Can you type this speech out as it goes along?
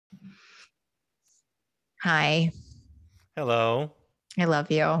Hi, Hello. I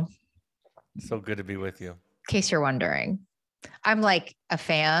love you. In So good to be with you. case you're wondering, I'm like a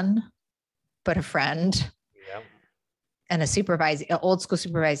fan, but a friend Yep. and a supervisee, an old school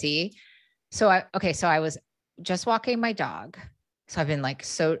supervisee. So I was just walking my dog. So I've been like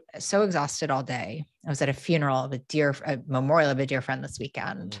so exhausted all day. I was at a funeral of a memorial of a dear friend this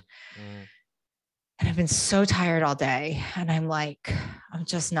weekend. Mm, mm, And I've been so tired all day. And I'm like, I'm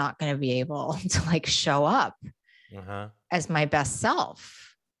just not going to be able to like show up uh-huh. as my best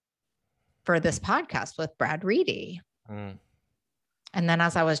self for this podcast with Brad Reedy. Mm, And then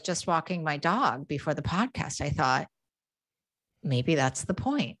as I was just walking my dog before the podcast, I thought, maybe that's the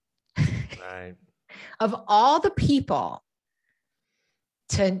point. right. Of all the people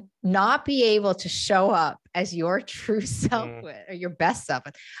to not be able to show up as your true self Mm, or your best self.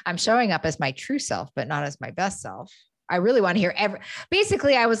 I'm showing up as my true self, but not as my best self. I really want to hear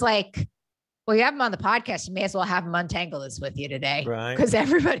basically, I was like, well, you have him on the podcast. You may as well have him untangle this with you today right. because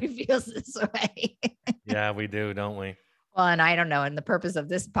everybody feels this way. Yeah, we do, don't we? Well, and I don't know. And the purpose of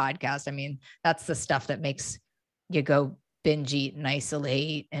this podcast, I mean, that's the stuff that makes you go binge eat and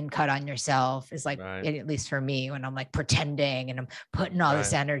isolate and cut on yourself is like, Right. at least for me, when I'm like pretending and I'm putting all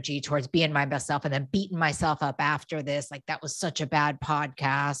this Right. energy towards being my best self and then beating myself up after this. Like, that was such a bad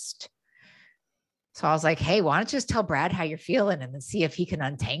podcast. So I was like, hey, why don't you just tell Brad how you're feeling and then see if he can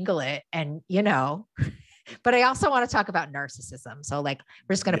untangle it? And, but I also want to talk about narcissism. So, like,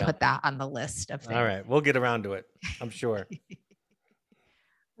 we're just going to Yeah. put that on the list of All things. right. We'll get around to it, I'm sure.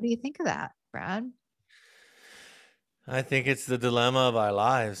 What do you think of that, Brad? I think it's the dilemma of our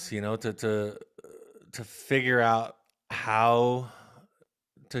lives, to figure out how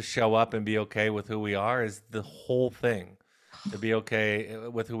to show up and be okay with who we are is the whole thing. To be okay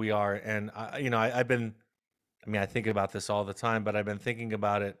with who we are. And I think about this all the time, but I've been thinking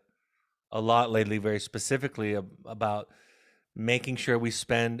about it a lot lately, very specifically about making sure we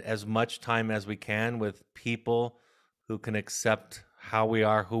spend as much time as we can with people who can accept how we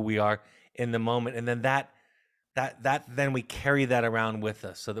are, who we are in the moment, and then then we carry that around with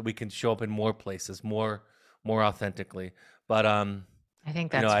us so that we can show up in more places, more authentically. But I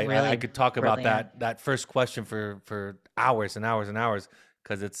think that's I really could talk about brilliant. that first question for hours and hours and hours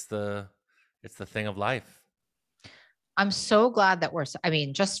because it's the thing of life. I'm so glad that I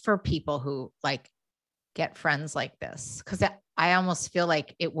mean, just for people who like get friends like this, because I almost feel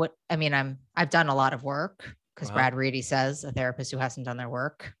like it would, I mean, I've done a lot of work because Uh-huh. Brad Reedy says a therapist who hasn't done their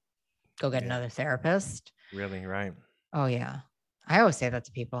work, go get Yeah, another therapist. really, right. Oh, yeah. I always say that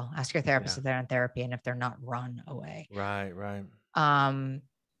to people. Ask your therapist Yeah, if they're in therapy and if they're not, run away. right, right. Um,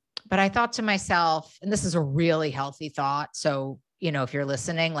 but I thought to myself, and this is a really healthy thought. So, if you're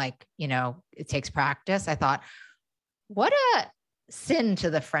listening, like, it takes practice. I thought, what a sin to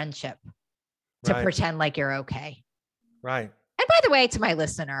the friendship to Right, pretend like you're okay. right. And by the way, to my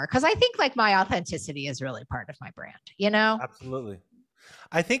listener, because I think like my authenticity is really part of my brand. Absolutely.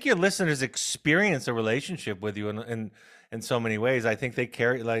 I think your listeners experience a relationship with you in so many ways. I think they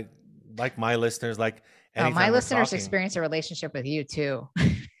carry like my listeners, like Oh, my anytime we're listeners talking. experience a relationship with you too.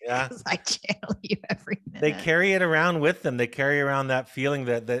 Yeah. Because I channel you every They minute. carry it around with them. They carry around that feeling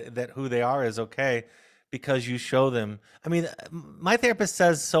that who they are is okay because you show them. I mean, my therapist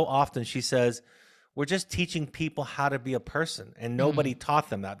says so often, she says, we're just teaching people how to be a person, and nobody taught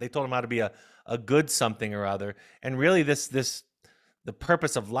them that. They told them how to be a good something or other. And really this the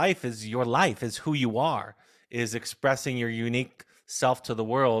purpose of life is your life, is who you are, is expressing your unique self to the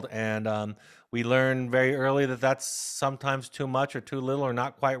world. And we learn very early that that's sometimes too much or too little or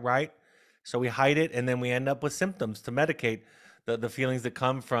not quite right. So we hide it, and then we end up with symptoms to medicate the feelings that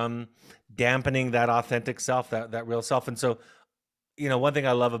come from dampening that authentic self, that real self. And so, one thing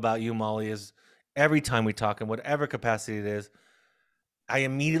I love about you, Molly, is every time we talk in whatever capacity it is, I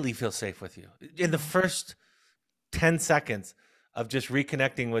immediately feel safe with you. In the first 10 seconds of just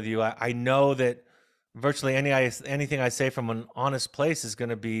reconnecting with you, I know that virtually anything I say from an honest place is going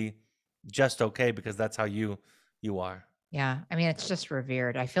to be just okay because that's how you are. Yeah. I mean, it's just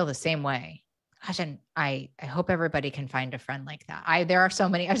revered. I feel the same way. Gosh, and I hope everybody can find a friend like that. There are so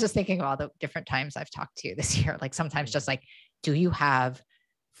many. I was just thinking of all the different times I've talked to you this year. Like sometimes just like, do you have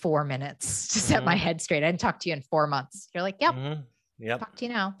 4 minutes to set my Mm-hmm. head straight? I didn't talk to you in 4 months. You're like, yep, Mm-hmm. Yep. talk to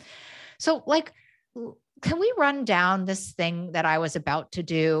you now. So like, can we run down this thing that I was about to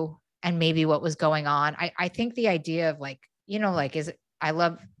do and maybe what was going on? I think the idea of like, like, is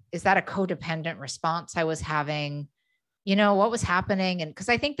that a codependent response I was having? What was happening? And because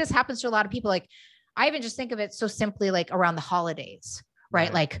I think this happens to a lot of people. Like, I even just think of it so simply, like around the holidays, right?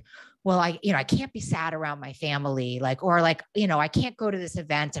 Right. Like, well, I can't be sad around my family, like, or like, I can't go to this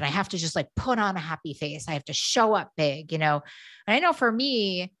event and I have to just like put on a happy face. I have to show up big, And I know for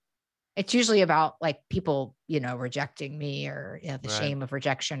me, it's usually about like people, rejecting me, or the Right. shame of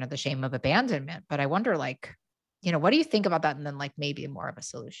rejection or the shame of abandonment. But I wonder, like, what do you think about that? And then like maybe more of a I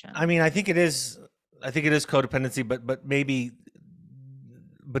solution. mean, I think it is codependency, but maybe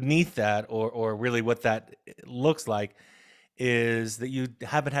beneath that, or really what that looks like, is that you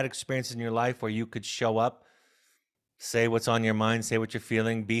haven't had experience in your life where you could show up, say what's on your mind, say what you're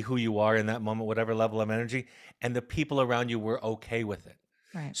feeling, be who you are in that moment, whatever level of energy, and the people around you were okay with it.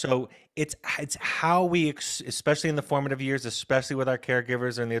 Right. So it's how we, especially in the formative years, especially with our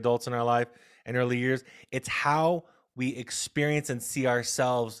caregivers and the adults in our life and early years, it's how we experience and see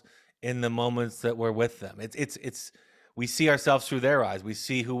ourselves in the moments that we're with them. It's we see ourselves through their eyes. We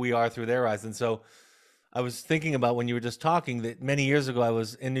see who we are through their eyes. And so I was thinking about, when you were just talking, that many years ago I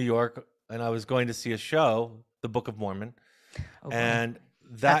was in New York and I was going to see a show, the Book of Mormon, Oh boy. and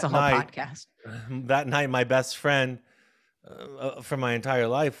That's a that whole night, podcast. my best friend for my entire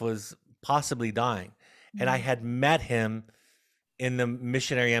life was possibly dying. And I Mm. had met him in the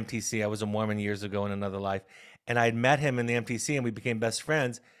missionary MTC. I was a Mormon years ago in another life. And I had met him in the MTC and we became best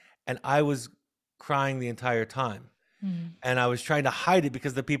friends. And I was crying the entire time. Mm. And I was trying to hide it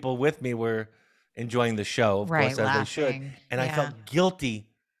because the people with me were enjoying the show, of Right. course, as they should. Laughing. And I Yeah. felt guilty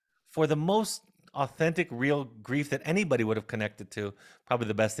for the most authentic, real grief that anybody would have connected to. Probably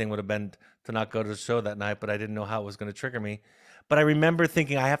the best thing would have been to not go to the show that night, but I didn't know how it was going to trigger me. But I remember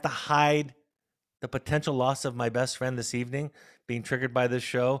thinking, I have to hide the potential loss of my best friend this evening being triggered by this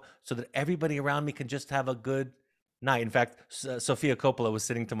show so that everybody around me can just have a good night. In fact, Sophia Coppola was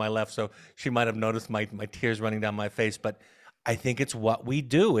sitting to my left, so she might have noticed my tears running down my face. But I think it's what we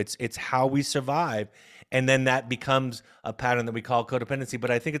do. It's how we survive. And then that becomes a pattern that we call codependency.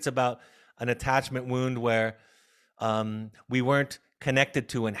 But I think it's about an attachment wound where we weren't connected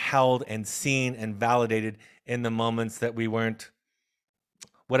to and held and seen and validated in the moments that we weren't,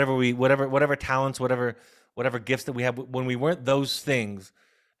 whatever talents, whatever gifts that we have, when we weren't those things,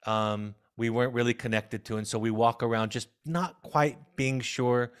 we weren't really connected to. And so we walk around just not quite being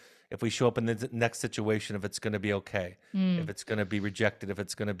sure if we show up in the next situation, if it's going to be okay, if it's going to be rejected, if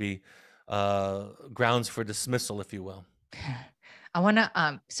it's going to be grounds for dismissal, if you will. I want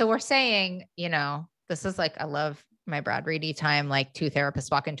to, so we're saying, this is like, I love my Brad Reedy time, like two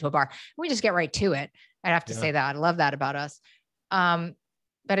therapists walk into a bar. We just get right to it. I'd have to say that. I love that about us.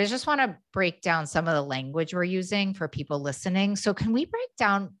 But I just want to break down some of the language we're using for people listening. So can we break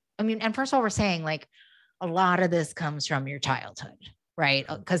down, and first of all, we're saying like a lot of this comes from your childhood, right?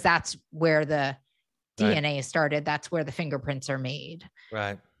 Because that's where the DNA started. That's where the fingerprints are made.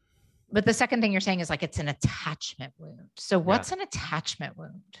 Right. But the second thing you're saying is like, it's an attachment wound. So what's an attachment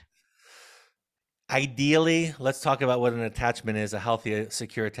wound? Ideally, let's talk about what an attachment is. A healthy,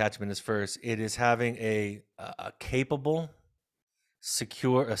 secure attachment is first. It is having a capable,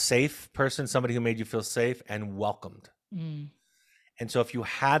 secure, a safe person, somebody who made you feel safe and welcomed. And so if you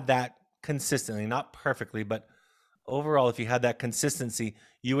had that consistently, not perfectly, but overall, if you had that consistency,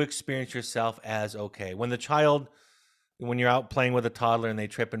 you experience yourself as okay. When you're out playing with a toddler and they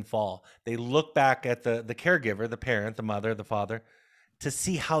trip and fall, they look back at the caregiver, the parent, the mother, the father, to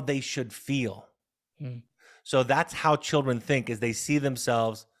see how they should feel. So that's how children think, is they see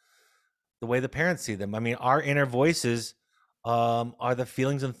themselves the way the parents see them. Our inner voices are the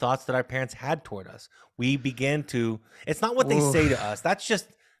feelings and thoughts that our parents had toward us. We begin to, it's not what they say to us. That's just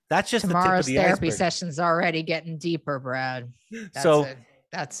Tomorrow's the tip of the therapy iceberg. Session's already getting deeper, Brad.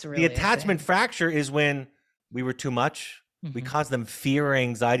 That's really the attachment fracture is when we were too much. We caused them fear or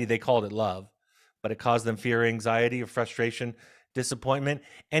anxiety. They called it love, but it caused them fear or anxiety or frustration, disappointment.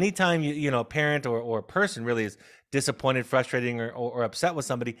 Anytime a parent or a person really is disappointed, frustrating, or upset with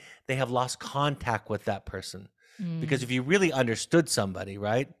somebody, they have lost contact with that person. Because if you really understood somebody,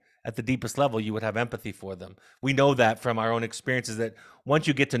 right, at the deepest level, you would have empathy for them. We know that from our own experiences, that once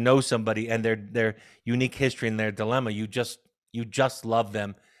you get to know somebody and their unique history and their dilemma, you just love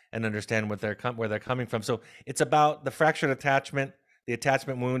them and understand where they're coming from. So it's about the fractured attachment. The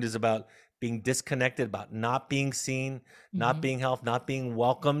attachment wound is about being disconnected, about not being seen, not being helped, not being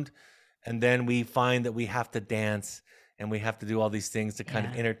welcomed. And then we find that we have to dance and we have to do all these things to kind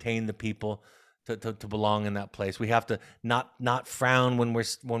of entertain the people to belong in that place. We have to not frown when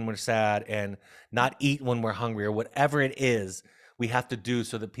we're sad, and not eat when we're hungry, or whatever it is we have to do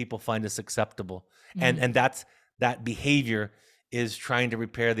so that people find us acceptable. And that behavior is trying to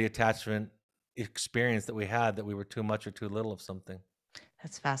repair the attachment experience that we had, that we were too much or too little of something.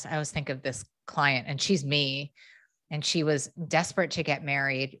 That's fast. I always think of this client, and she's me, and she was desperate to get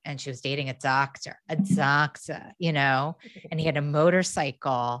married, and she was dating a doctor, you know, and he had a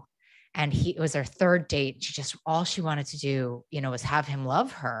motorcycle, and it was her third date. All she wanted to do, you know, was have him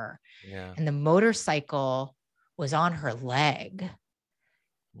love her. Yeah. And the motorcycle was on her leg,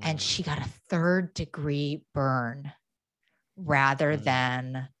 and she got a 3rd-degree burn rather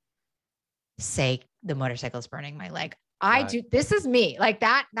than say the motorcycle's burning my leg. This is me. Like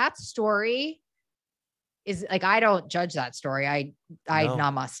that story is like, I don't judge that story. I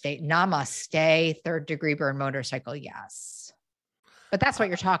namaste, 3rd-degree burn motorcycle. Yes. But that's what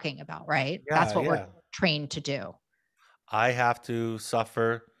you're talking about, right? Yeah, That's what we're trained to do. I have to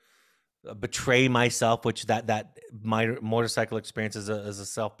suffer, betray myself, which my motorcycle experience is a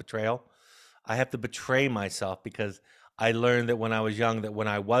self-betrayal. I have to betray myself because I learned that when I was young, that when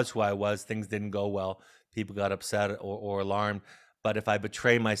I was who I was, things didn't go well. People got upset or alarmed. But if I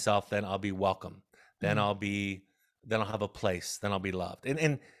betray myself, then I'll be welcome. Then I'll have a place. Then I'll be loved.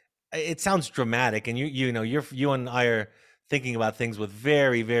 And it sounds dramatic. And you and I are thinking about things with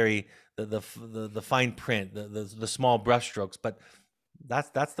very, very the fine print, the small brushstrokes. But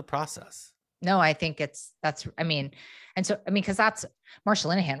that's the process. No, I think because that's Marsha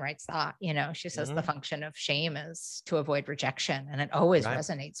Linehan writes that, you know, she says the function of shame is to avoid rejection. And it always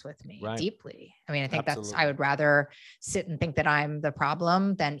resonates with me deeply. I mean, I think I would rather sit and think that I'm the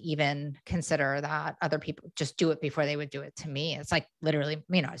problem than even consider that other people just do it before they would do it to me. It's like literally,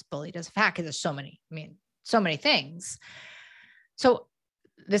 you know, I was bullied as a fat kid. There's so many things. So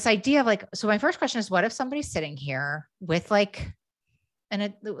this idea of so my first question is, what if somebody's sitting here with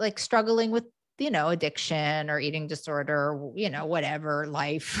struggling with, you know, addiction or eating disorder, you know, whatever,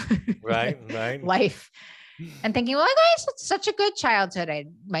 life, life, and thinking, well, I had such a good childhood.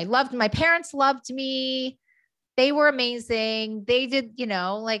 My parents loved me. They were amazing. They did, you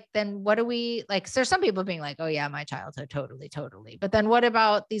know, then what do we so there's some people being like, oh yeah, my childhood, totally. But then what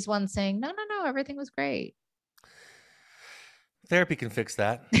about these ones saying, no, everything was great. Therapy can fix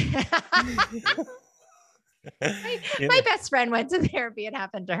that. My best friend went to therapy. It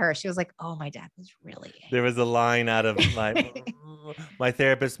happened to her. She was like, oh, my dad was really angry. There was a line out of my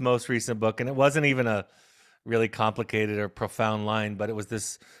therapist's most recent book, and it wasn't even a really complicated or profound line, but it was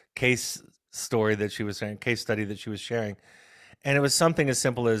this case study that she was sharing. And it was something as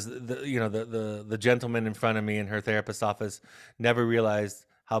simple as the gentleman in front of me in her therapist's office never realized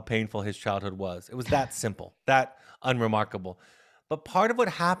how painful his childhood was. It was that simple, that unremarkable. But part of what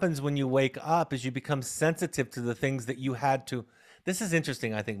happens when you wake up is you become sensitive to the things that you had to. This is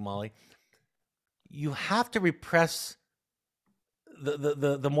interesting, I think, Molly. You have to repress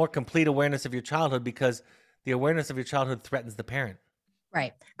the more complete awareness of your childhood because the awareness of your childhood threatens the parent.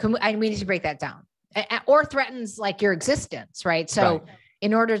 Right. We need to break that down. Or threatens your existence, right? So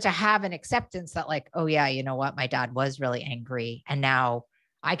in order to have an acceptance that oh yeah, you know what? My dad was really angry and now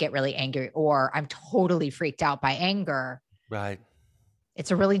I get really angry, or I'm totally freaked out by anger. Right. It's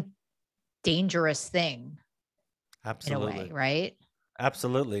a really dangerous thing. Absolutely. In a way, right?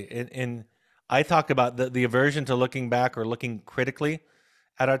 Absolutely. And I talk about the aversion to looking back or looking critically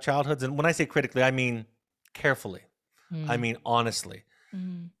at our childhoods. And when I say critically, I mean carefully. I mean honestly.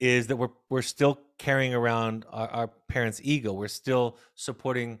 Is that we're still carrying around our parents' ego. We're still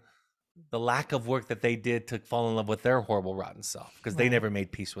supporting the lack of work that they did to fall in love with their horrible, rotten self because they never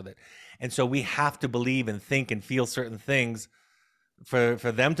made peace with it. And so we have to believe and think and feel certain things for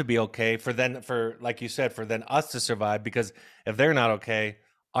them to be okay, for like you said, for then us to survive, because if they're not okay,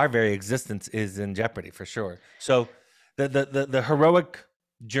 our very existence is in jeopardy for sure. So the heroic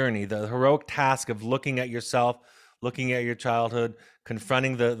journey, the heroic task of looking at yourself, looking at your childhood,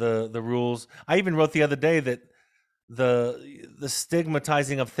 confronting the rules. I even wrote the other day that the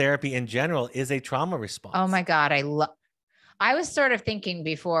stigmatizing of therapy in general is a trauma response. Oh my God. I was sort of thinking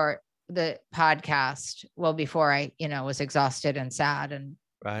before the podcast, before I, was exhausted and sad and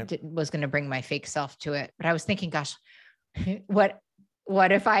was going to bring my fake self to it. But I was thinking, gosh,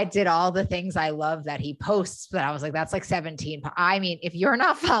 what if I did all the things I love that he posts? But I was like, that's 17. I mean, if you're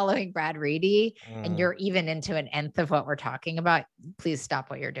not following Brad Reedy and you're even into an nth of what we're talking about, please stop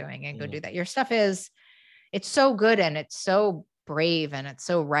what you're doing and go do that. Your stuff it's so good and it's so brave and it's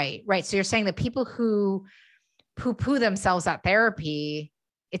so right. So you're saying that people who poo-poo themselves at therapy,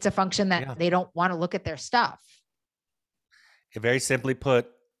 it's a function that they don't want to look at their stuff. Very simply put,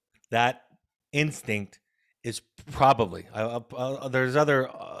 that instinct is probably, there's other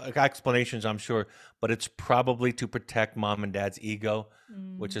explanations, I'm sure, but it's probably to protect mom and dad's ego,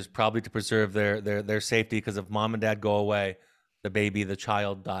 which is probably to preserve their safety, because if mom and dad go away, the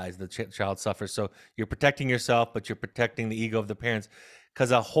child dies, the child suffers. So you're protecting yourself, but you're protecting the ego of the parents,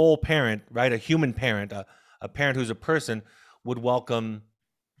 because a whole parent, right? A human parent, A parent who's a person would welcome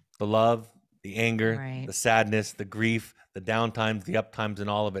the love, the anger, Right. the sadness, the grief, the downtimes, the uptimes, and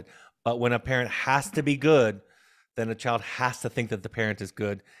all of it. But when a parent has to be good, then a child has to think that the parent is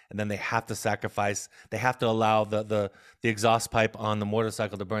good, and then they have to sacrifice. They have to allow the exhaust pipe on the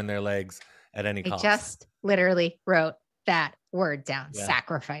motorcycle to burn their legs at any I cost. just literally wrote that word down, Yeah.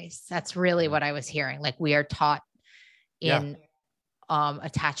 sacrifice. That's really what I was hearing. Like we are taught in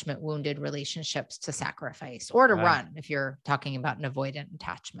attachment wounded relationships to sacrifice or to run, if you're talking about an avoidant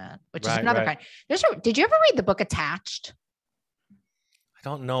attachment, which is another kind. Did you ever read the book Attached? I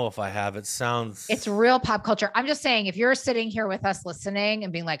don't know if I have. It's real pop culture. I'm just saying, if you're sitting here with us listening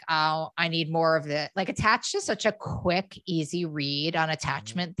and being like, oh, I need more of it. Like Attached is such a quick, easy read on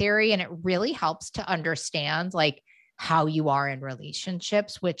attachment theory. And it really helps to understand like how you are in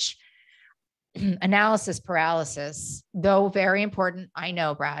relationships, which analysis paralysis, though very important. I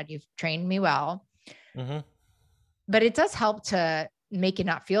know, Brad, you've trained me well, but it does help to make it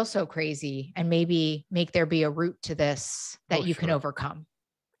not feel so crazy and maybe make there be a root to this that you can overcome.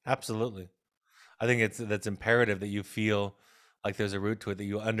 Absolutely. I think that's imperative that you feel like there's a root to it, that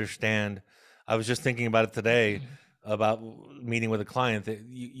you understand. I was just thinking about it today about meeting with a client, that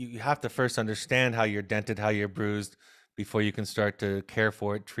you have to first understand how you're dented, how you're bruised before you can start to care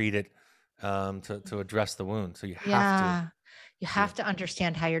for it, treat it, to address the wound. So you have to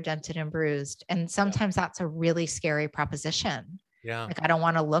understand how you're dented and bruised. And sometimes that's a really scary proposition. Yeah. Like, I don't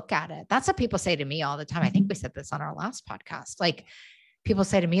want to look at it. That's what people say to me all the time. I think we said this on our last podcast. Like people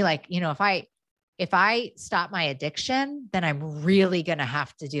say to me, like, you know, if I stop my addiction, then I'm really going to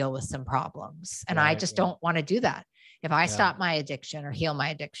have to deal with some problems. And I just don't want to do that. If I stop my addiction or heal my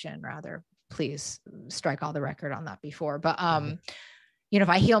addiction, rather, please strike all the record on that before. But, you know, if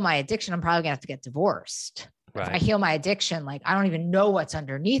I heal my addiction, I'm probably gonna have to get divorced. If I heal my addiction, like, I don't even know what's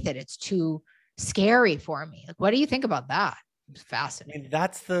underneath it. It's too scary for me. Like, what do you think about that? It's fascinating. I mean,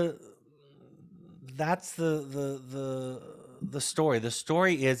 that's the story. The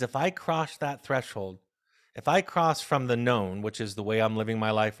story is, if I cross that threshold, if I cross from the known, which is the way I'm living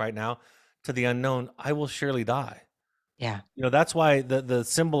my life right now, to the unknown, I will surely die. Yeah. You know, that's why the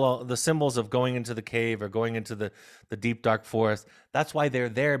symbols of going into the cave or going into the deep, dark forest, that's why they're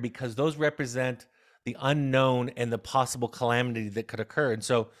there, because those represent the unknown and the possible calamity that could occur. And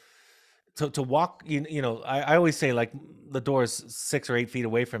so to walk, you know, I always say, like, the door is 6 or 8 feet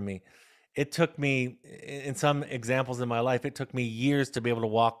away from me. It took me, in some examples in my life, it took me years to be able to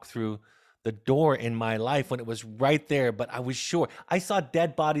walk through the door in my life when it was right there. But I was sure. I saw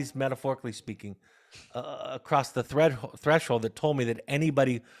dead bodies, metaphorically speaking, across the threshold, that told me that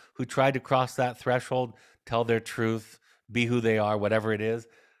anybody who tried to cross that threshold, tell their truth, be who they are, whatever it is,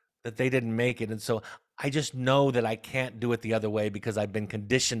 that they didn't make it. And so I just know that I can't do it the other way, because I've been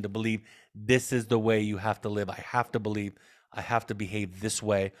conditioned to believe this is the way you have to live. I have to believe I have to behave this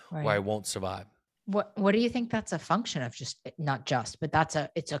way, or I won't survive. What do you think that's a function of? But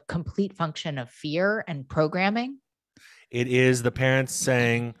it's a complete function of fear and programming. It is the parents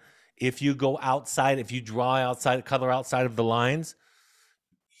saying, if you go outside, if you draw outside, color outside of the lines,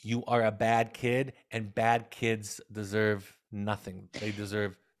 you are a bad kid, and bad kids deserve nothing. They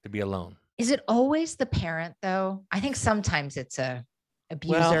deserve to be alone. Is it always the parent though? I think sometimes it's a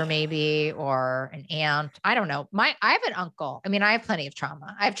abuser, maybe, or an aunt. I don't know. I have an uncle. I mean, I have plenty of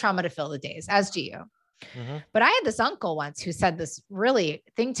trauma. I have trauma to fill the days, as do you. But I had this uncle once who said this really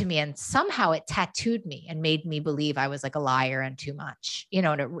thing to me, and somehow it tattooed me and made me believe I was like a liar and too much, you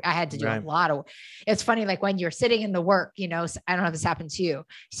know, and I had to do a lot of, it's funny, like when you're sitting in the work, you know, I don't know if this happened to you,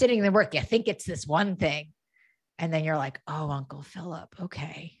 sitting in the work, you think it's this one thing. And then you're like, oh, Uncle Philip.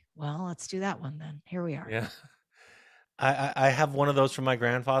 Okay, well, let's do that one then. Here we are. Yeah. I have one of those from my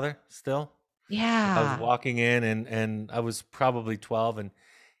grandfather still. Yeah. I was walking in and I was probably 12, and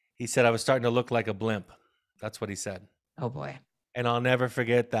he said I was starting to look like a blimp. That's what he said. Oh boy. And I'll never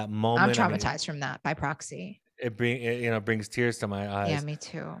forget that moment. I'm traumatized from that by proxy. It brings tears to my eyes. Yeah, me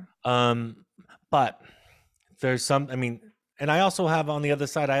too. But there's and I also have, on the other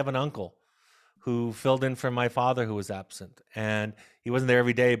side, I have an uncle who filled in for my father, who was absent, and he wasn't there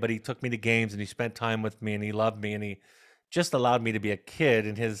every day, but he took me to games and he spent time with me and he loved me and he just allowed me to be a kid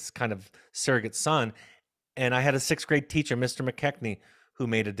and his kind of surrogate son. And I had a 6th grade teacher, Mr. McKechnie, who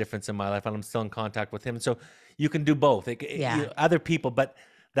made a difference in my life, and I'm still in contact with him. And so you can do both. Other people, but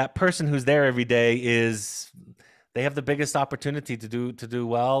that person who's there every day they have the biggest opportunity to do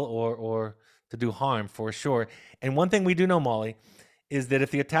well or to do harm, for sure. And one thing we do know, Molly, is that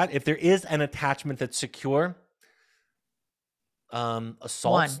if there is an attachment that's secure,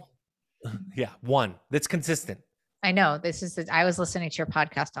 assaults, one that's consistent. I know I was listening to your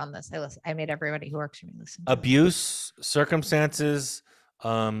podcast on this. I made everybody who works for me listen to Abuse, circumstances,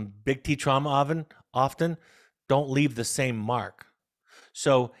 big T trauma often don't leave the same mark.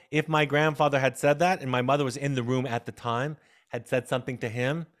 So if my grandfather had said that and my mother was in the room at the time, had said something to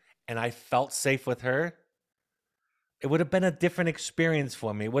him, and I felt safe with her, it would have been a different experience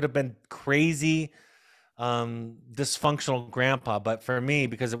for me. It would have been crazy, dysfunctional grandpa. But for me,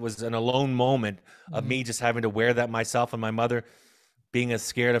 because it was an alone moment of me just having to wear that myself and my mother being as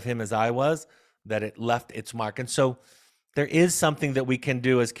scared of him as I was, that it left its mark. And so there is something that we can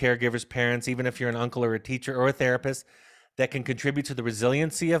do as caregivers, parents, even if you're an uncle or a teacher or a therapist, that can contribute to the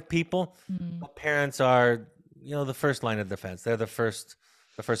resiliency of people. But parents are, the first line of defense. They're the first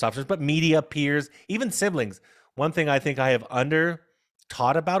officers, but media, peers, even siblings. One thing I think I have under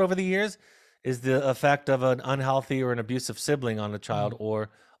taught about over the years is the effect of an unhealthy or an abusive sibling on a child, or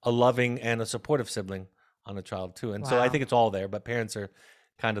a loving and a supportive sibling on a child too. And so I think it's all there, but parents are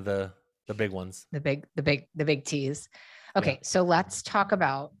kind of the big ones. The big T's. Okay. Yeah. So let's talk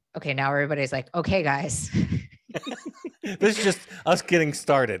about, now everybody's like, okay, guys. This is just us getting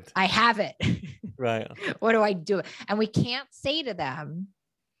started. I have it. Right. What do I do? And we can't say to them,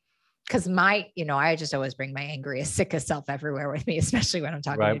 because I just always bring my angriest, sickest self everywhere with me, especially when I'm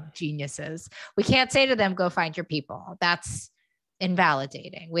talking to geniuses. We can't say to them, go find your people. That's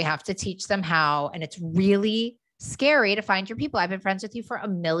invalidating. We have to teach them how, and it's really scary to find your people. I've been friends with you for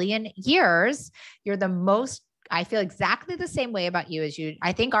 1,000,000 years. You're I feel exactly the same way about you as you.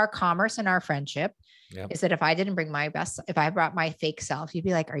 I think our commerce and our friendship is that if I didn't bring if I brought my fake self, you'd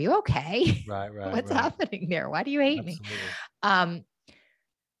be like, are you okay? Right. What's happening there? Why do you hate me?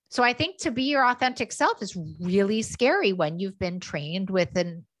 So I think to be your authentic self is really scary when you've been trained with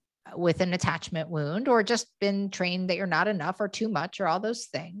an attachment wound, or just been trained that you're not enough or too much or all those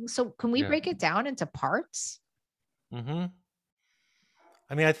things. So can we break it down into parts? Mm-hmm.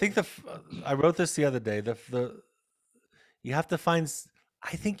 I mean, I think I wrote this the other day, you have to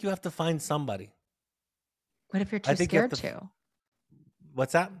find somebody. What if you're too scared to?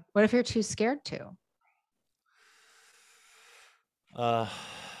 What's that? What if you're too scared to?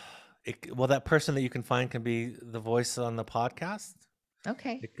 That person that you can find can be the voice on the podcast.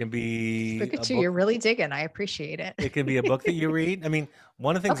 Okay. It can be. Look at you. You're really digging. I appreciate it. It can be a book that you read. I mean,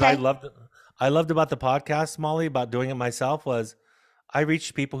 one of the things I loved about the podcast, Molly, about doing it myself, was I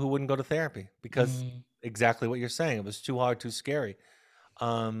reached people who wouldn't go to therapy because exactly what you're saying. It was too hard, too scary.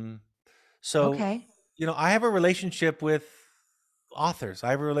 I have a relationship with authors. I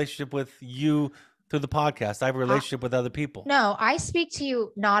have a relationship with you through the podcast. I have a relationship with other people. No, I speak to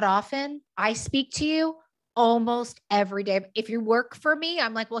you not often. I speak to you almost every day. If you work for me,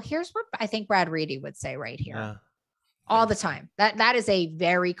 I'm like, well, here's what I think Brad Reedy would say right here. Yeah. All the time. That is a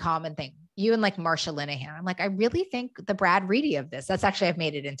very common thing. You and like Marsha Linehan. I'm like, I really think the Brad Reedy of this, I've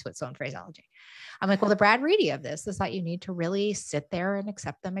made it into its own phraseology. I'm like, well, the Brad Reedy of this is that you need to really sit there and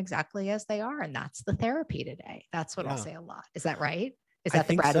accept them exactly as they are. And that's the therapy today. That's what I'll say a lot. Is that right? Is that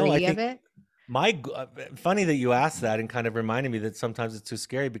the Brad Reedy of it? Funny that you asked that, and kind of reminded me that sometimes it's too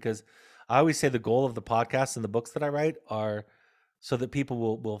scary, because I always say the goal of the podcast and the books that I write are so that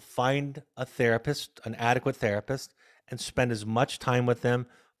people will find a therapist, an adequate therapist, and spend as much time with them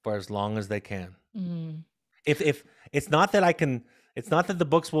for as long as they can. If it's not that it's not that the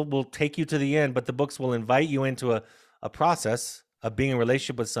books will take you to the end, but the books will invite you into a process of being in a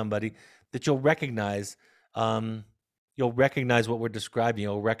relationship with somebody that you'll recognize. You'll recognize what we're describing.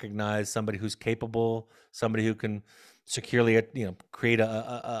 You'll recognize somebody who's capable, somebody who can securely, create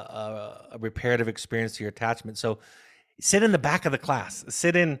a reparative experience to your attachment. So sit in the back of the class,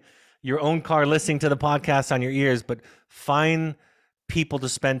 sit in your own car listening to the podcast on your ears, but find people to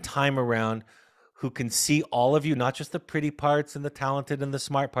spend time around who can see all of you, not just the pretty parts and the talented and the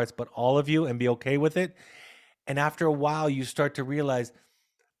smart parts, but all of you, and be okay with it. And after a while, you start to realize,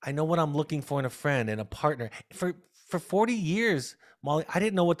 I know what I'm looking for in a friend and a partner. For 40 years, Molly, I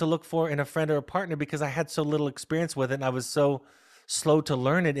didn't know what to look for in a friend or a partner because I had so little experience with it, and I was so slow to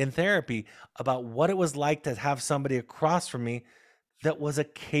learn it in therapy about what it was like to have somebody across from me that was a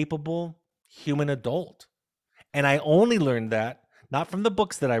capable human adult. And I only learned that, not from the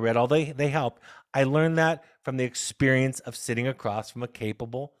books that I read, although they helped. I learned that from the experience of sitting across from a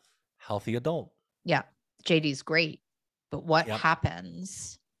capable, healthy adult. Yeah, JD's great. But what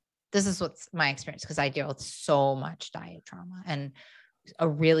happens? This is what's my experience, because I deal with so much diet trauma, and a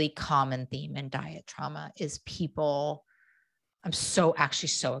really common theme in diet trauma is people. I'm so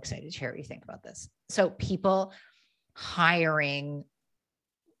excited to hear what you think about this. So people hiring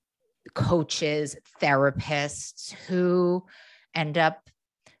coaches, therapists who end up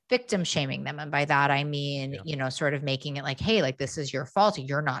victim shaming them. And by that, I mean, Yeah. you know, sort of making it like, hey, like, this is your fault.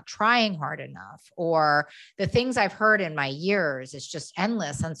 You're not trying hard enough. Or the things I've heard in my years, it's just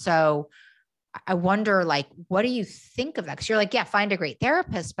endless. And so I wonder, like, what do you think of that? Because you're like, yeah, find a great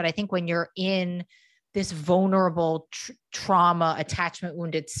therapist. But I think when you're in this vulnerable trauma, attachment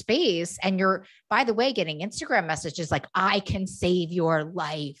wounded space, and you're, by the way, getting Instagram messages like, I can save your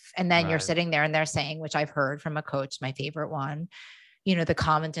life. And then you're Right. sitting there and they're saying, which I've heard from a coach, my favorite one, you know, the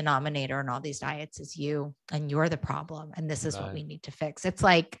common denominator in all these diets is you, and you're the problem. And this is what we need to fix. It's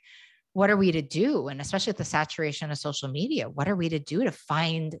like, what are we to do? And especially with the saturation of social media, what are we to do to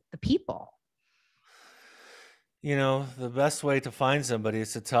find the people? You know, the best way to find somebody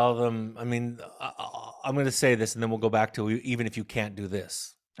is to tell them, I mean, I'm going to say this and then we'll go back to even if you can't do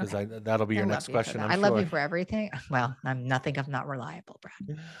this, because Okay. that'll be your next question, I'm I sure. love you for everything. Well, I'm nothing if not reliable,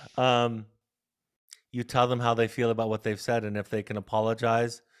 Brad. You tell them how they feel about what they've said, and if they can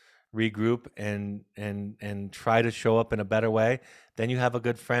apologize, regroup, and try to show up in a better way, then you have a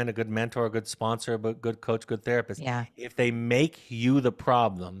good friend, a good mentor, a good sponsor, a good coach, good therapist. Yeah. If they make you the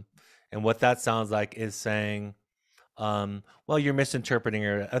problem, and what that sounds like is saying, well, you're misinterpreting,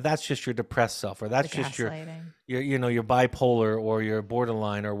 or that's just your depressed self, or that's just your bipolar, or your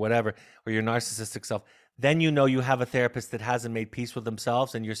borderline, or whatever, or your narcissistic self. Then you know you have a therapist that hasn't made peace with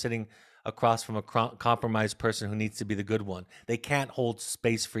themselves, and you're sitting across from a compromised person who needs to be the good one. They can't hold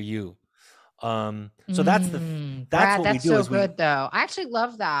space for you. So that's Brad, what that's we do. so Is good though. I actually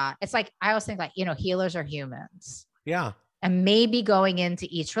love that. It's like, I always think like, you know, healers are humans. Yeah. And maybe going into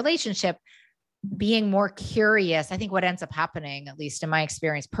each relationship, being more curious. I think what ends up happening, at least in my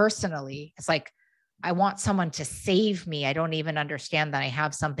experience personally, it's like, I want someone to save me. I don't even understand that I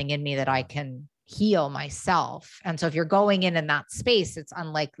have something in me that I can heal myself. And so if you're going in that space, it's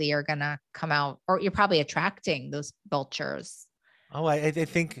unlikely you're going to come out, or you're probably attracting those vultures. Oh, I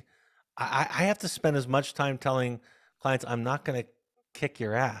think I have to spend as much time telling clients, I'm not going to kick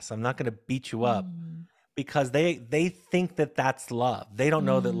your ass. I'm not going to beat you up, because they think that that's love. They don't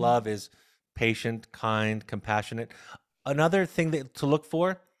know that love is patient, kind, compassionate. Another thing to look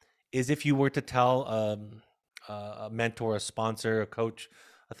for is if you were to tell a mentor, a sponsor, a coach,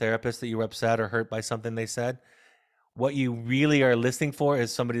 a therapist that you were upset or hurt by something they said, what you really are listening for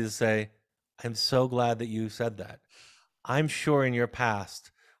is somebody to say, I'm so glad that you said that. I'm sure in your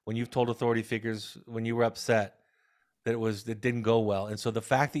past, when you've told authority figures, when you were upset, that it didn't go well. And so the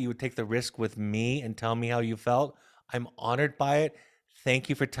fact that you would take the risk with me and tell me how you felt, I'm honored by it. Thank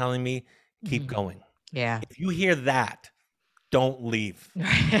you for telling me. Keep going. Yeah. If you hear that, don't leave.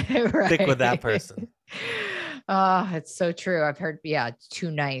 Right. Stick with that person. Oh, it's so true. I've heard, yeah,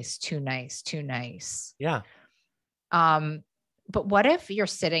 too nice, too nice, too nice. Yeah. But what if you're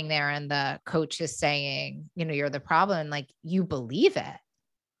sitting there and the coach is saying, you know, you're the problem, and like, you believe it?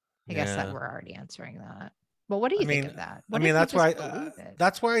 I guess that we're already answering that. But what do you think of that?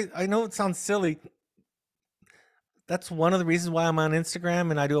 That's why I know it sounds silly. That's one of the reasons why I'm on Instagram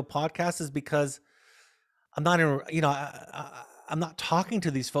and I do a podcast, is because I'm not in, you know, I'm not talking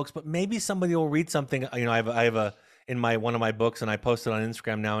to these folks, but maybe somebody will read something. You know, I have a in one of my books, and I post it on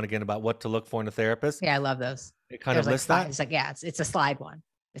Instagram now and again about what to look for in a therapist. Yeah, I love those. It kind of lists that. It's like, yeah, it's a slide one.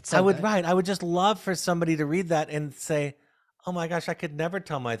 It's so good. I would just love for somebody to read that and say, oh my gosh, I could never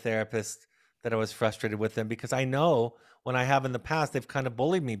tell my therapist that I was frustrated with them, because I know when I have in the past, they've kind of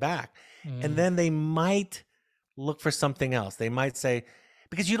bullied me back. And then they might look for something else. They might say,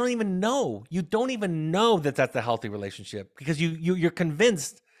 because you don't even know that that's a healthy relationship, because you're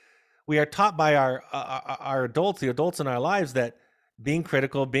convinced. We are taught by our adults, the adults in our lives, that being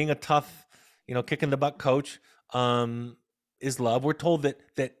critical, being a tough, you know, kick in the butt coach, is love. We're told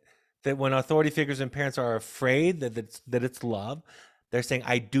that when authority figures and parents are afraid that it's love, they're saying,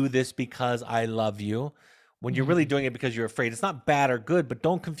 I do this because I love you. When you're really doing it because you're afraid. It's not bad or good, but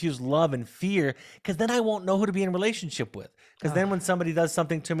don't confuse love and fear, because then I won't know who to be in a relationship with. Because then when somebody does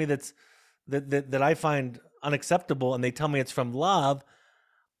something to me that I find unacceptable, and they tell me it's from love,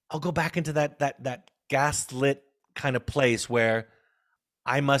 I'll go back into that gaslit kind of place where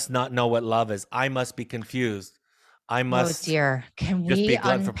I must not know what love is. I must be confused. I must. Oh dear. Can we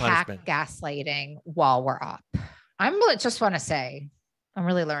unpack gaslighting while we're up? Just want to say, I'm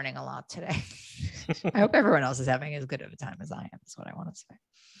really learning a lot today. I hope everyone else is having as good of a time as I am. That's what I want to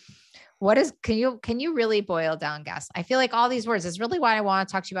say. Can you really boil down gas? I feel like all these words is really why I want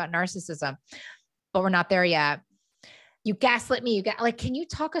to talk to you about narcissism, but we're not there yet. You gaslit me. Can you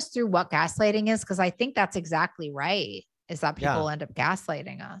talk us through what gaslighting is? Because I think that's exactly right, is that people end up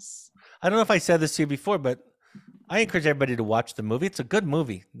gaslighting us. I don't know if I said this to you before, but I encourage everybody to watch the movie. It's a good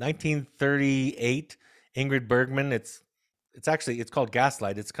movie. 1938, Ingrid Bergman. It's it's called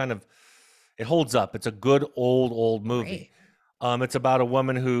Gaslight. It holds up. It's a good old movie. Great. It's about a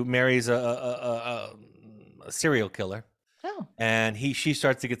woman who marries a serial killer. Oh. And she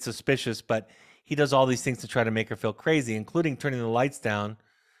starts to get suspicious, but he does all these things to try to make her feel crazy, including turning the lights down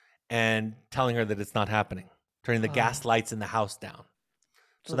and telling her that it's not happening, turning the gas lights in the house down.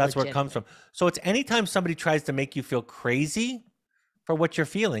 So that's where it comes from. So it's anytime somebody tries to make you feel crazy for what you're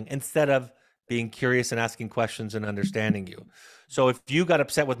feeling instead of being curious and asking questions and understanding you. So if you got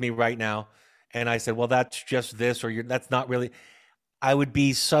upset with me right now and I said, well, that's just this, or that's not really, I would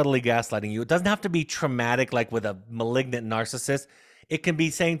be subtly gaslighting you. It doesn't have to be traumatic, like with a malignant narcissist. It can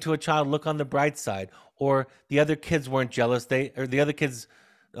be saying to a child, look on the bright side, or the other kids weren't jealous. Or the other kids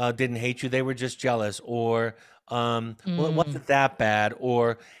didn't hate you. They were just jealous, or, well, it wasn't that bad.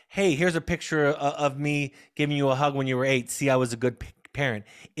 Or, hey, here's a picture of me giving you a hug when you were 8. See, I was a good parent.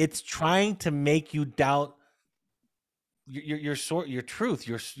 It's trying to make you doubt your truth,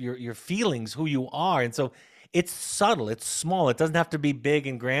 your feelings, who you are. And so it's subtle, it's small. It doesn't have to be big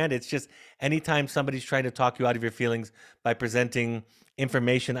and grand. It's just anytime somebody's trying to talk you out of your feelings by presenting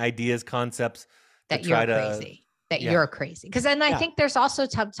information, ideas, concepts that you're crazy, you're crazy. Because then I think there's also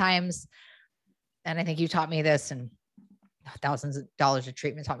sometimes, and I think you taught me this, and thousands of dollars of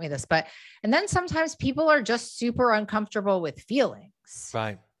treatment taught me this, and then sometimes people are just super uncomfortable with feelings.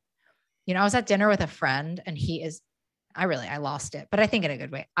 Right. You know, I was at dinner with a friend and I lost it, but I think in a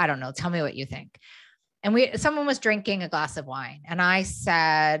good way. I don't know. Tell me what you think. And someone was drinking a glass of wine and I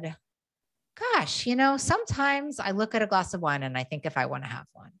said, gosh, you know, sometimes I look at a glass of wine and I think if I want to have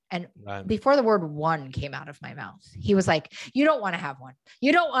one. And before the word one came out of my mouth, he was like, you don't want to have one.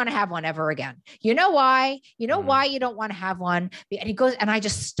 You don't want to have one ever again. You know why? You know why you don't want to have one? And he goes, and I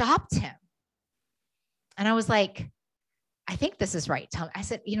just stopped him. And I was like, I think this is right. I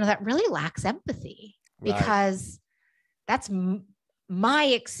said, you know, that really lacks empathy because that's my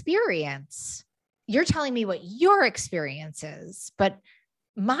experience. You're telling me what your experience is, but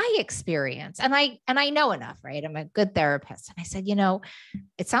my experience, and I know enough, right? I'm a good therapist. And I said, you know,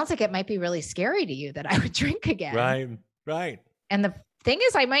 it sounds like it might be really scary to you that I would drink again. Right. And the thing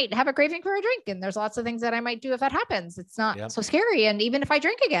is, I might have a craving for a drink, and there's lots of things that I might do if that happens. It's not so scary. And even if I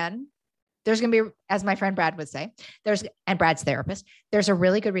drink again, there's going to be, as my friend Brad would say, and Brad's therapist, there's a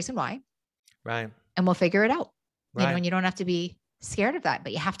really good reason why. Right. And we'll figure it out. You know, and you don't have to be scared of that,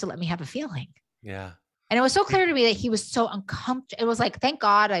 but you have to let me have a feeling. Yeah. And it was so clear to me that he was so uncomfortable. It was like, thank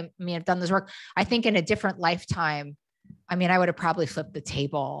God. I mean, I've done this work. I think in a different lifetime, I mean, I would have probably flipped the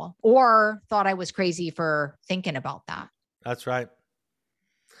table or thought I was crazy for thinking about that. That's right.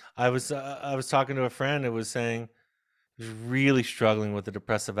 I was talking to a friend who was saying he was really struggling with a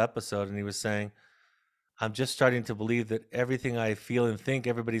depressive episode. And he was saying, I'm just starting to believe that everything I feel and think,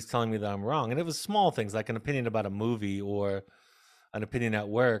 everybody's telling me that I'm wrong. And it was small things like an opinion about a movie or an opinion at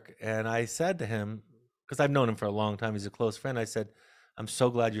work. And I said to him, because I've known him for a long time, he's a close friend. I said, I'm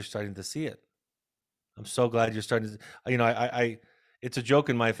so glad you're starting to see it. I'm so glad you're starting to, you know, I it's a joke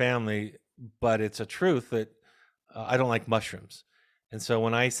in my family, but it's a truth that I don't like mushrooms. And so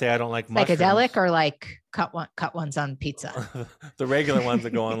when I say I don't like mushrooms, psychedelic or like cut ones on pizza, the regular ones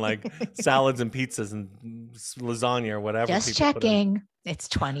that go on like salads and pizzas and lasagna or whatever. Just checking. It's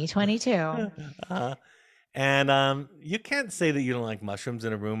 2022. And you can't say that you don't like mushrooms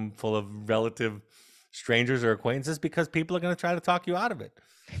in a room full of relative strangers or acquaintances because people are going to try to talk you out of it.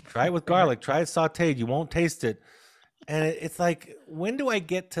 Try it with garlic. Try it sauteed. You won't taste it. And it's like, when do I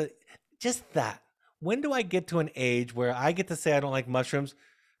get to just that? When do I get to an age where I get to say I don't like mushrooms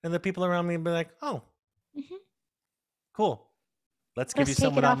and the people around me be like, oh, cool. Let's give you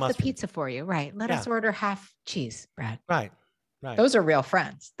some without mushrooms. The pizza for you. Right. Let us order half cheese, Brad. Right. Those are real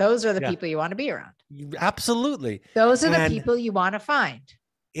friends. Those are the people you want to be around. Absolutely. Those are the people you want to find.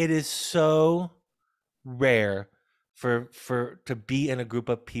 It is so rare to be in a group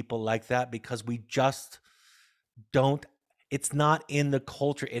of people like that because we just don't. It's not in the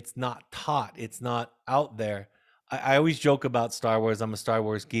culture. It's not taught. It's not out there. I always joke about Star Wars. I'm a Star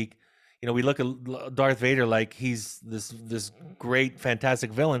Wars geek. You know, we look at Darth Vader like he's this great,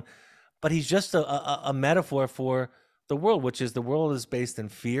 fantastic villain, but he's just a metaphor for the world, which is the world is based in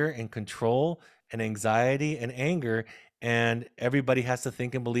fear and control and anxiety and anger, and everybody has to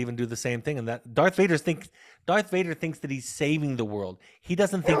think and believe and do the same thing. And that Darth Vader thinks that he's saving the world. He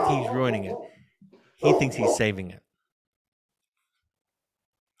doesn't think he's ruining it. He thinks he's saving it.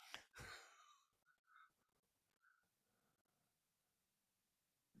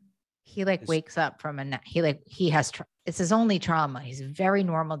 He wakes up from a nap. He has, it's his only trauma. He's a very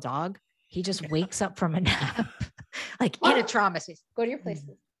normal dog. He just wakes up from a nap, like in a trauma space. Go to your place.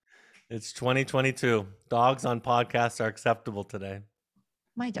 It's 2022. Dogs on podcasts are acceptable today.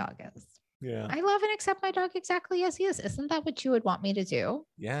 My dog is. Yeah. I love and accept my dog exactly as he is. Isn't that what you would want me to do?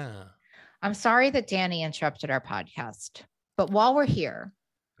 Yeah. I'm sorry that Danny interrupted our podcast, but while we're here,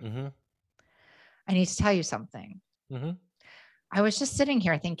 Mm-hmm. I need to tell you something. Mm-hmm. I was just sitting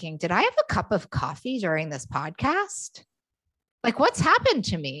here thinking, did I have a cup of coffee during this podcast? Like, what's happened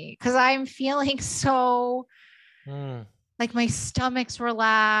to me? Because I'm feeling so like my stomach's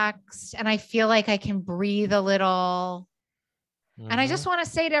relaxed and I feel like I can breathe a little. And I just want to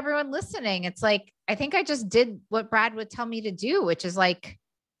say to everyone listening, it's like, I think I just did what Brad would tell me to do, which is like,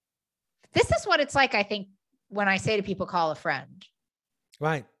 this is what it's like, I think, when I say to people, call a friend.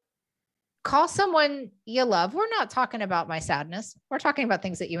 Right. Call someone you love. We're not talking about my sadness. We're talking about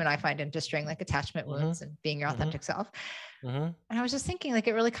things that you and I find interesting, like attachment wounds and being your authentic self. And I was just thinking, like,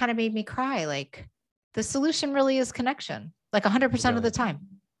 it really kind of made me cry. Like, the solution really is connection, like 100% of the time.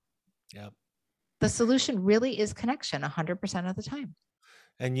 Yep. The solution really is connection 100% of the time.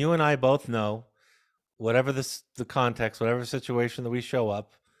 And you and I both know, whatever the context, whatever situation that we show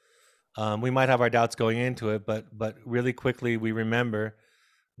up, we might have our doubts going into it, but really quickly we remember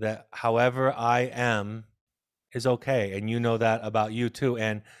that however I am is okay. And you know that about you too.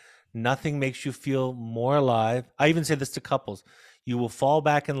 And nothing makes you feel more alive. I even say this to couples. You will fall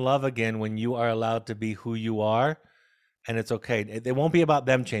back in love again when you are allowed to be who you are. And it's okay. It won't be about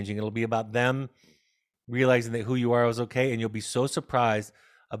them changing. It'll be about them realizing that who you are is okay. And you'll be so surprised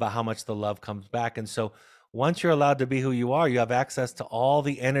about how much the love comes back. And so once you're allowed to be who you are, you have access to all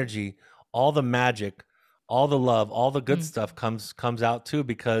the energy, all the magic, all the love, all the good stuff comes out too,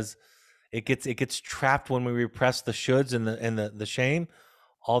 because it gets trapped when we repress the shoulds and the shame.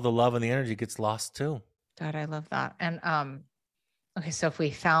 All the love and the energy gets lost too. God, I love that. And okay, so if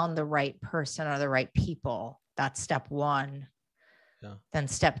we found the right person or the right people, that's step one. Yeah. Then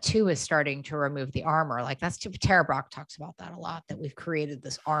step two is starting to remove the armor. Like Tara Brach talks about that a lot, that we've created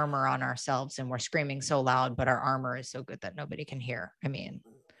this armor on ourselves and we're screaming so loud, but our armor is so good that nobody can hear. I mean,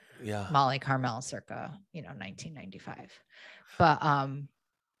 yeah, Molly Carmel circa, 1995. But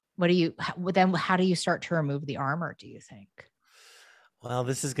how do you start to remove the armor, do you think? Well,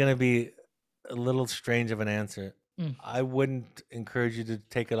 this is going to be a little strange of an answer. I wouldn't encourage you to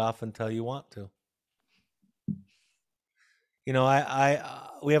take it off until you want to. We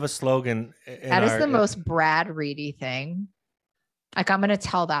have a slogan. That is the most Brad Reedy thing. Like, I'm going to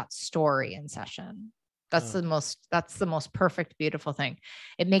tell that story in session. That's the most perfect, beautiful thing.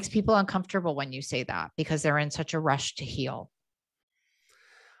 It makes people uncomfortable when you say that because they're in such a rush to heal.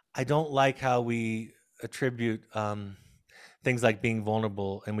 I don't like how we attribute things like being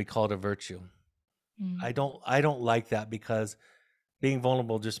vulnerable and we call it a virtue. I don't like that, because being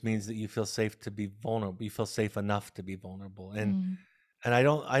vulnerable just means that you feel safe to be vulnerable. You feel safe enough to be vulnerable. And I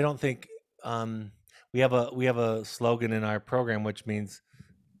don't think we have a slogan in our program, which means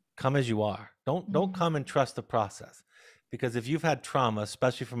come as you are. Don't come and trust the process. Because if you've had trauma,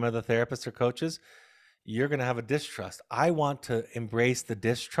 especially from other therapists or coaches, you're going to have a distrust. I want to embrace the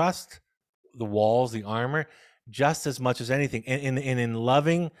distrust, the walls, the armor, just as much as anything. And in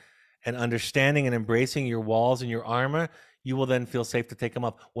loving and understanding and embracing your walls and your armor, you will then feel safe to take them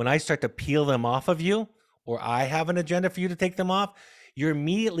off. When I start to peel them off of you, or I have an agenda for you to take them off, you're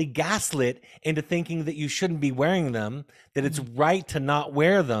immediately gaslit into thinking that you shouldn't be wearing them, that it's right to not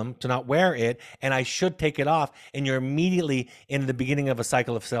wear them, to not wear it, and I should take it off. And you're immediately in the beginning of a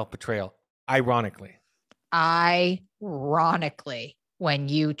cycle of self-betrayal, ironically. Ironically, when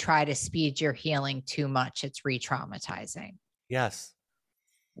you try to speed your healing too much, it's re-traumatizing. Yes.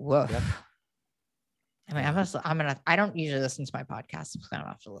 Woof. Yep. I mean, I don't usually listen to my podcast, so I'm going to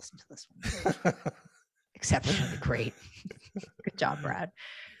have to listen to this one. Exceptionally great. Good job, Brad.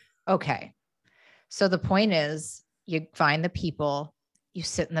 Okay. So the point is, you find the people, you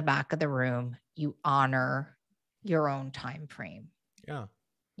sit in the back of the room, you honor your own time frame. Yeah.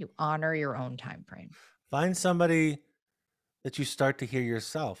 You honor your own time frame. Find somebody that you start to hear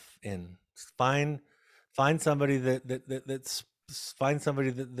yourself in. Find somebody that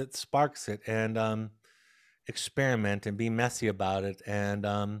sparks it, and experiment and be messy about it. And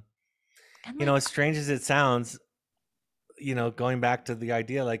as strange as it sounds, going back to the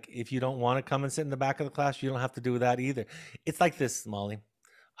idea, like, if you don't want to come and sit in the back of the class, you don't have to do that either. It's like this, Molly.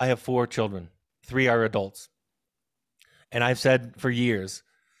 I have 4 children. 3 are adults. And I've said for years,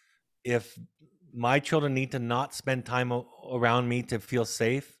 if my children need to not spend time around me to feel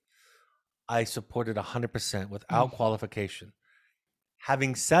safe, I support it 100% without qualification.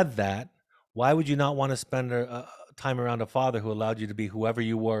 Having said that, why would you not want to spend time around a father who allowed you to be whoever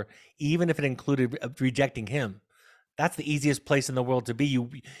you were, even if it included rejecting him? that's the easiest place in the world to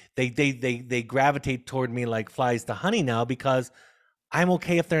be. They gravitate toward me like flies to honey now, because I'm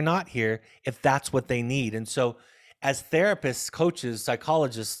okay if they're not here, if that's what they need. And so as therapists, coaches,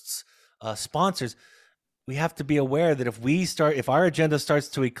 psychologists, sponsors, we have to be aware that if our agenda starts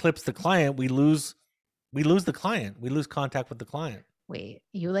to eclipse the client, we lose the client. We lose contact with the client. Wait,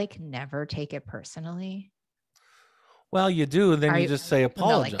 you like never take it personally? Well, you do, then you just say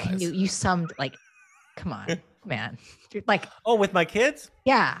apologize. No, like, can you summed, like, come on, man. Like, oh, with my kids?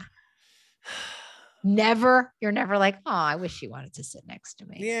 Yeah. You're never like, oh, I wish you wanted to sit next to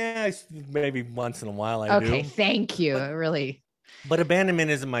me. Yeah, maybe once in a while I do. Okay, thank you. Really. But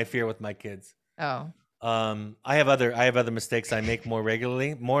abandonment isn't my fear with my kids. Oh. I have other mistakes I make more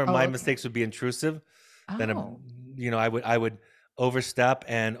regularly. My mistakes would be intrusive. Than I would overstep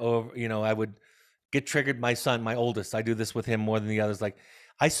and I would get triggered. My son, my oldest, I do this with him more than the others. Like,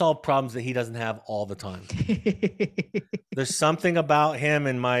 I solve problems that he doesn't have all the time. There's something about him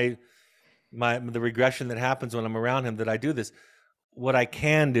and the regression that happens when I'm around him that I do this. What I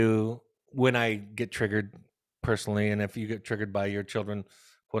can do when I get triggered personally, and if you get triggered by your children,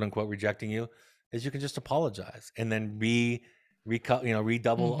 quote unquote, rejecting you, is you can just apologize and then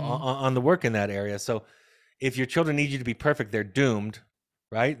redouble on the work in that area. So if your children need you to be perfect, they're doomed,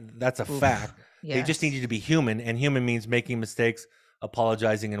 right? That's a fact. Yes. They just need you to be human, and human means making mistakes,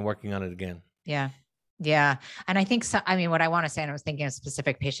 apologizing, and working on it again. Yeah. Yeah. And I think so. I mean, what I want to say, and I was thinking of a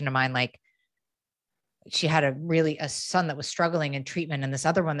specific patient of mine, like, she had a son that was struggling in treatment, and this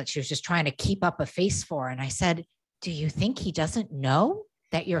other one that she was just trying to keep up a face for. And I said, do you think he doesn't know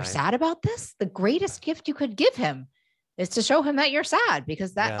that you're sad about this? The greatest gift you could give him is to show him that you're sad,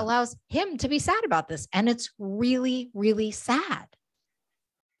 because that allows him to be sad about this. And it's really, really sad.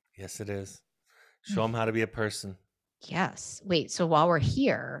 Yes, it is. Show him how to be a person. Yes. Wait, so while we're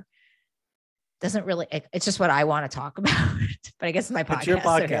here, it's just what I want to talk about, but I guess it's my podcast. It's your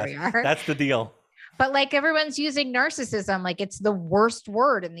podcast. So here we are. That's the deal. But like, everyone's using narcissism like it's the worst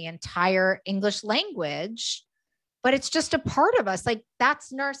word in the entire English language, but it's just a part of us. Like,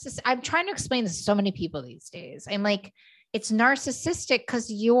 that's narcissistic. I'm trying to explain this to so many people these days. I'm like, it's narcissistic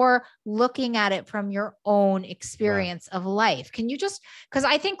because you're looking at it from your own experience of life. Can you because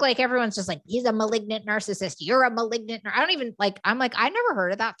I think like everyone's just like, he's a malignant narcissist. You're a malignant. I don't even like, I'm like, I never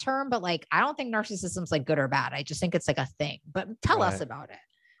heard of that term, but like, I don't think narcissism's like good or bad. I just think it's like a thing, but tell us about it.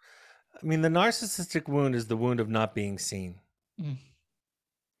 I mean, the narcissistic wound is the wound of not being seen.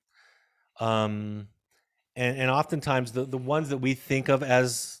 And oftentimes the ones that we think of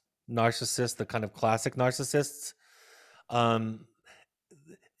as narcissists, the kind of classic narcissists,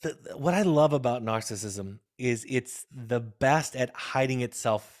 what I love about narcissism is it's the best at hiding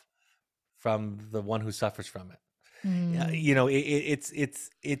itself from the one who suffers from it.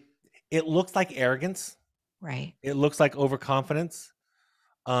 It looks like arrogance, right? It looks like overconfidence,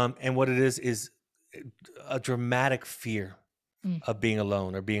 and what it is a dramatic fear of being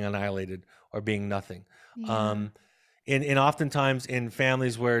alone or being annihilated or being nothing. And oftentimes in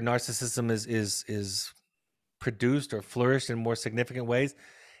families where narcissism is produced or flourished in more significant ways,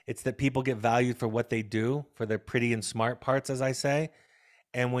 it's that people get valued for what they do, for their pretty and smart parts, as I say.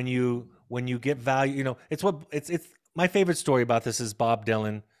 And when you get value, it's my favorite story about this is Bob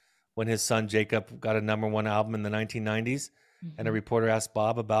Dylan, when his son Jacob got a #1 album in the 1990s, and a reporter asked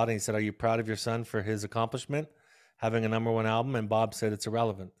Bob about it. And he said, "Are you proud of your son for his accomplishment, having a #1 album?" And Bob said, "It's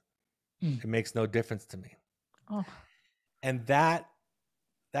irrelevant. It makes no difference to me." Oh. And that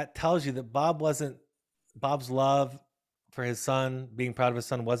tells you that Bob's love for his son, being proud of his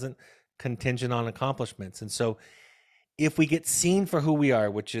son, wasn't contingent on accomplishments. And so if we get seen for who we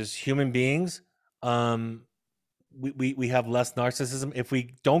are, which is human beings, we have less narcissism. If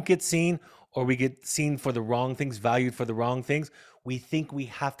we don't get seen, or we get seen for the wrong things, valued for the wrong things, we think we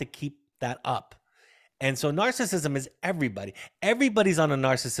have to keep that up. And so narcissism is everybody. Everybody's on a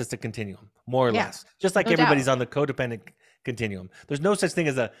narcissistic continuum, more or less. Just like everybody's on the codependent continuum. There's no such thing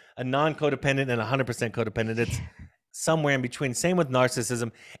as a non-codependent and 100% codependent. It's somewhere in between. Same with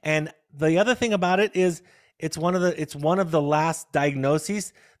narcissism. And the other thing about it is it's one of the last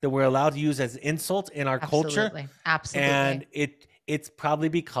diagnoses that we're allowed to use as insult in our culture. Absolutely. And it's probably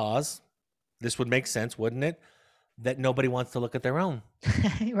because, this would make sense, wouldn't it, that nobody wants to look at their own.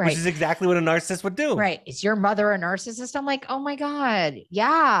 Right. Which is exactly what a narcissist would do. Right. Is your mother a narcissist? I'm like, oh my God.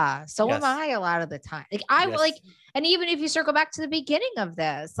 Yeah. So am I a lot of the time. Like, and even if you circle back to the beginning of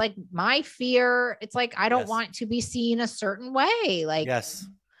this, like my fear, it's like, I don't want to be seen a certain way. Like,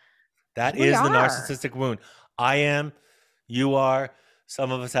 that is the narcissistic wound. I am, you are,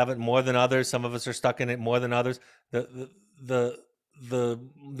 some of us have it more than others. Some of us are stuck in it more than others. The the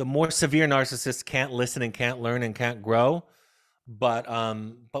more severe narcissists can't listen and can't learn and can't grow, but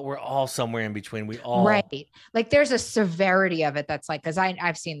we're all somewhere in between. We all Right. Like there's a severity of it that's like, because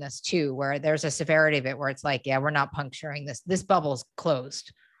I've seen this too, where there's a severity of it where it's like, yeah, we're not puncturing this. This bubble's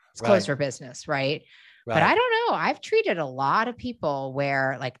closed. It's closed right, for business. Right. But I right, don't know. I've treated a lot of people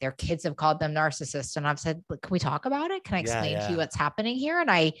where like their kids have called them narcissists. And I've said, "Look, can we talk about it? Can I yeah, explain to you yeah, what's happening here?"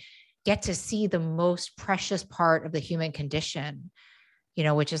 And I get to see the most precious part of the human condition,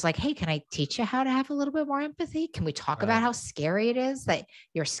 which is like, hey, can I teach you how to have a little bit more empathy? Can we talk about right, how scary it is that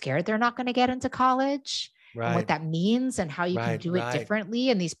you're scared they're not going to get into college and what right, that means and how you can right, do it right. differently?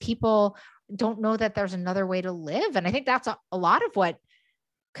 And these people don't know that there's another way to live. And I think that's a lot of what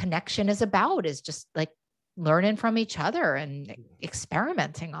connection is about, is just like learning from each other and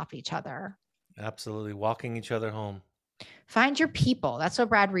experimenting off each other. Absolutely, walking each other home. Find your people. That's what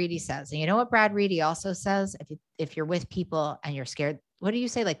Brad Reedy says. And you know what Brad Reedy also says? If you're with people and you're scared, what do you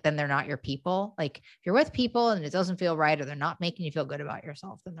say? Like, then they're not your people. Like if you're with people and it doesn't feel right, or they're not making you feel good about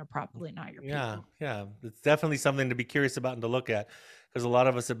yourself, then they're probably not your Yeah, people. yeah. It's definitely something to be curious about and to look at, because a lot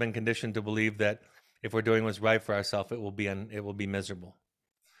of us have been conditioned to believe that if we're doing what's right for ourselves, it will be miserable.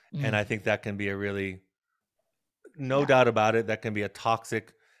 And Mm, I think that can be a really, no yeah. doubt about it, that can be a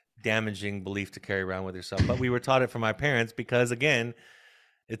toxic, damaging belief to carry around with yourself. But we were taught it from our parents because, again,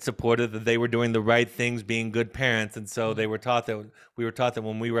 it supported that they were doing the right things, being good parents. And so Mm, we were taught that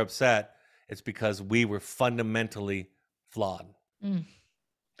when we were upset, it's because we were fundamentally flawed. mm.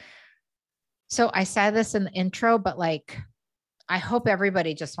 So I said this in the intro, but like, I hope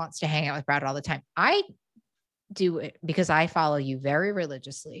everybody just wants to hang out with Brad all the time. I do it because I follow you very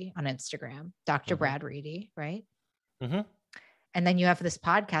religiously on Instagram, Dr. Mm-hmm. Brad Reedy, right? Mm-hmm. And then you have this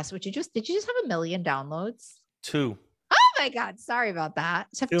podcast, which did you just have 1 million downloads? Two. Oh my God. Sorry about that.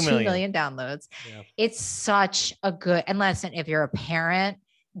 Just have 2 2 million. million downloads. Yeah. It's such a good, and listen, if you're a parent,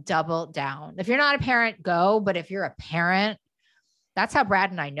 double down. If you're not a parent, go. But if you're a parent, that's how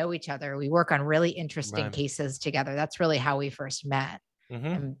Brad and I know each other. We work on really interesting Right. cases together. That's really how we first met. Mm-hmm.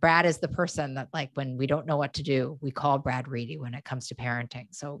 And Brad is the person that, like, when we don't know what to do, we call Brad Reedy when it comes to parenting.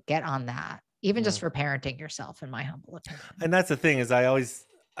 So get on that, even just for parenting yourself, in my humble opinion. And that's the thing is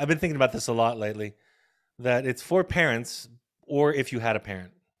I've been thinking about this a lot lately, that it's for parents, or if you had a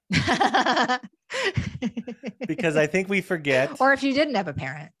parent. Because I think we forget. Or if you didn't have a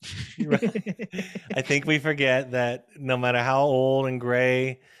parent. Right? I think we forget that no matter how old and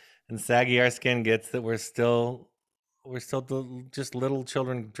gray and saggy our skin gets, that we're still just little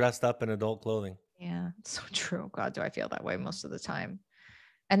children dressed up in adult clothing. Yeah, it's so true. God, do I feel that way most of the time.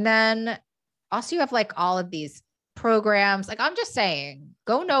 And then also you have like all of these programs. Like, I'm just saying,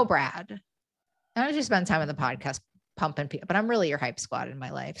 go know Brad. I don't just spend time on the podcast pumping people, but I'm really your hype squad in my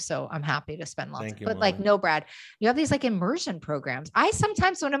life. So I'm happy to spend lots. Thank you, But like, Molly. no, Brad, you have these like immersion programs. I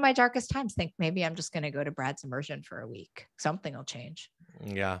sometimes, one of my darkest times, think maybe I'm just going to go to Brad's immersion for a week. Something will change.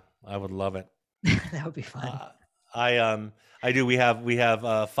 Yeah, I would love it. That would be fun. I do. We have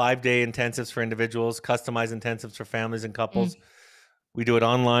 5-day intensives for individuals, customized intensives for families and couples. We do it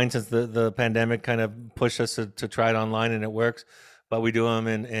online since the pandemic kind of pushed us to try it online, and it works. But we do them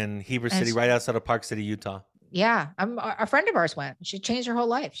in Heber City, right outside of Park City, Utah. Yeah. A friend of ours went. She changed her whole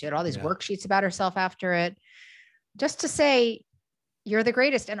life. She had all these worksheets about herself after it, just to say, you're the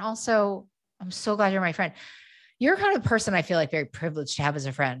greatest. And also, I'm so glad you're my friend. You're kind of the person I feel like very privileged to have as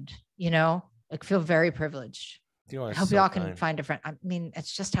a friend, like feel very privileged. You are I hope so you all kind. can find a friend. I mean,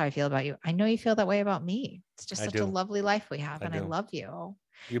 it's just how I feel about you. I know you feel that way about me. It's just such a lovely life we have. And I love you.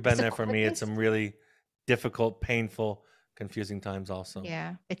 You've been there for me at some really difficult, painful, confusing times also.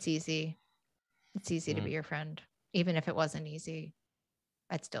 Yeah, it's easy. It's easy to be your friend. Even if it wasn't easy,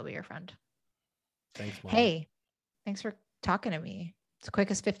 I'd still be your friend. Thanks, Mom. Hey, thanks for talking to me. It's the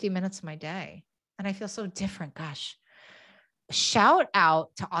quickest 50 minutes of my day. And I feel so different. Gosh. Shout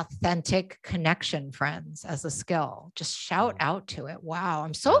out to authentic connection friends as a skill. Just shout out to it. Wow.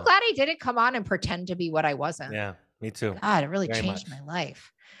 I'm so glad I didn't come on and pretend to be what I wasn't. Yeah, me too. God, it really changed my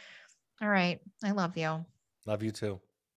life. All right. I love you. Love you too.